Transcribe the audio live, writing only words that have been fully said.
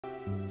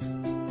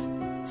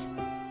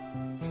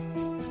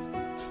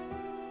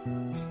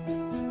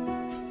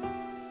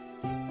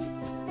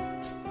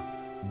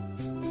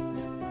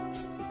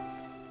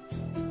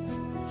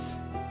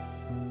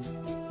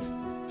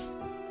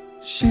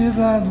She's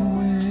like the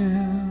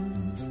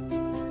wind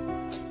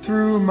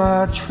through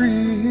my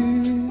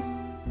tree.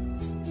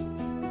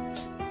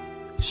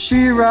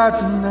 She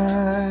rides the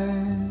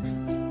night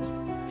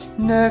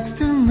next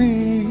to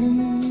me.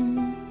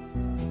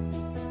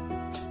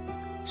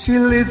 She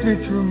leads me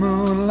through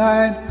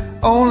moonlight,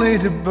 only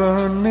to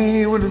burn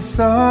me with the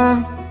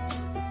sun.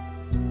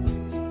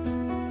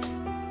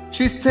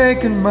 She's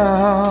taken my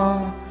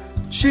heart,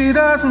 she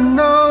doesn't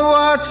know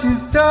what she's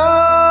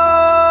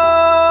done.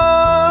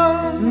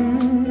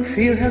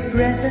 Feel her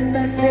breath in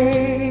my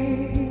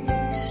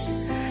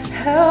face,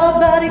 her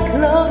body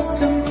close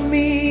to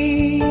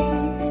me.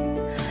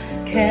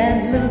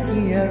 Can't look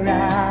in your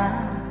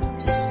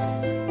eyes,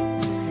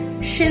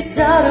 she's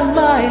out of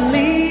my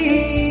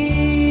league.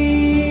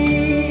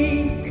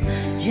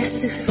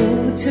 Just a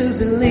fool to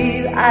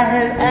believe I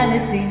have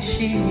anything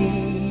she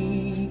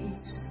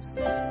needs.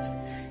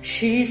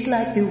 She's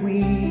like the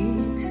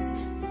wind.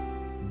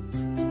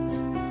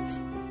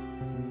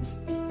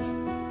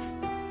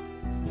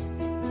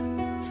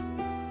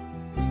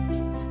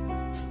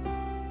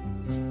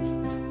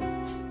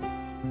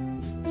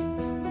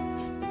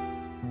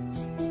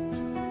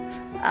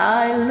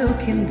 I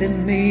look in the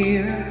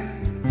mirror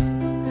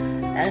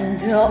and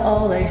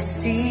all I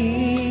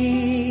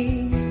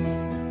see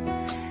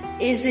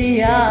is a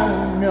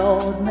young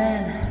old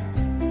man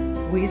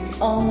with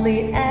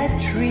only a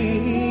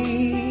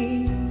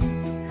tree.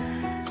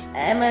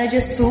 Am I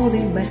just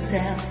fooling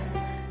myself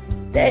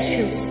that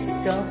she'll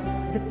stop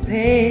the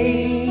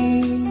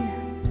pain?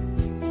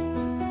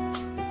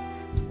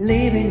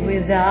 Living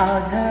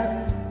without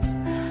her,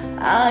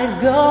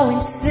 I'd go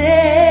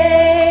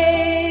insane.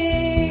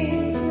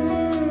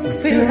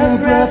 Feel her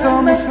breath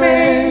on my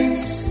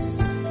face,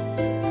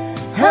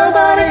 her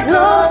body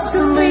close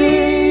to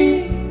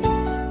me.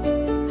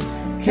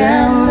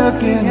 Can't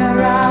look in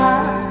her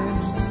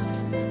eyes,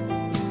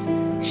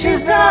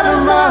 she's out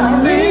of my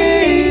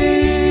league.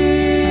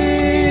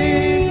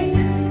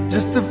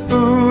 Just a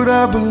fool,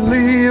 I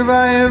believe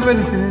I have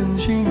anything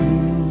she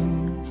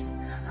needs.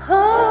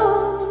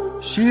 Oh,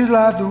 she's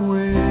like the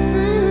wind.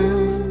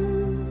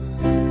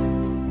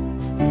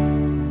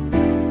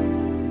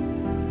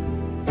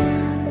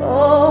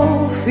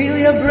 Feel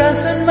your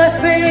breath in my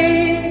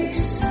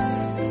face,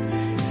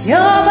 your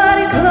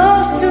body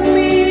close to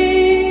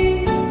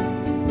me.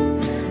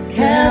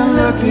 Can't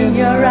look in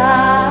your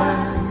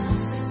eyes,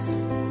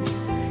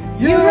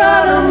 you're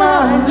out of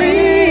my league.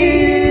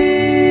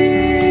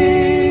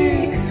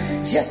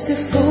 Just a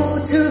fool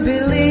to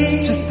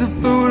believe, just a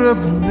fool to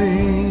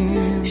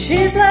believe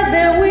she's like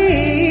the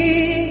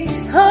wind.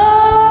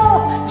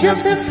 Oh,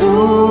 just a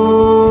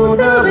fool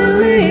to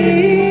believe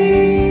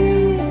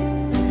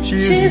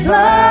she's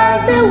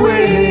like the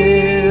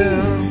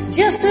wind.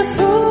 Just a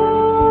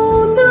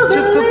fool to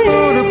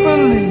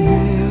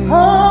believe.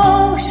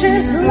 Oh,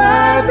 she's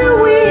like the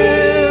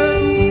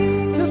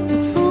wind. Just a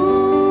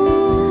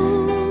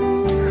fool.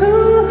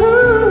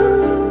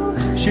 Ooh,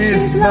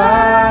 she's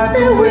like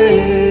the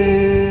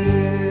wind.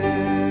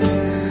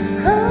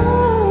 Oh,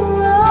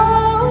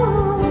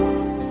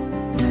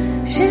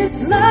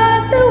 she's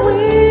like the wind.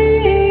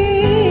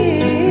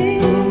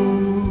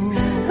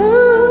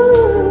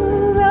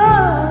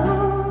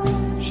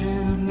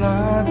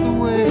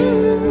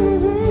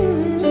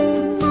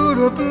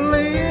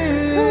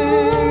 Believe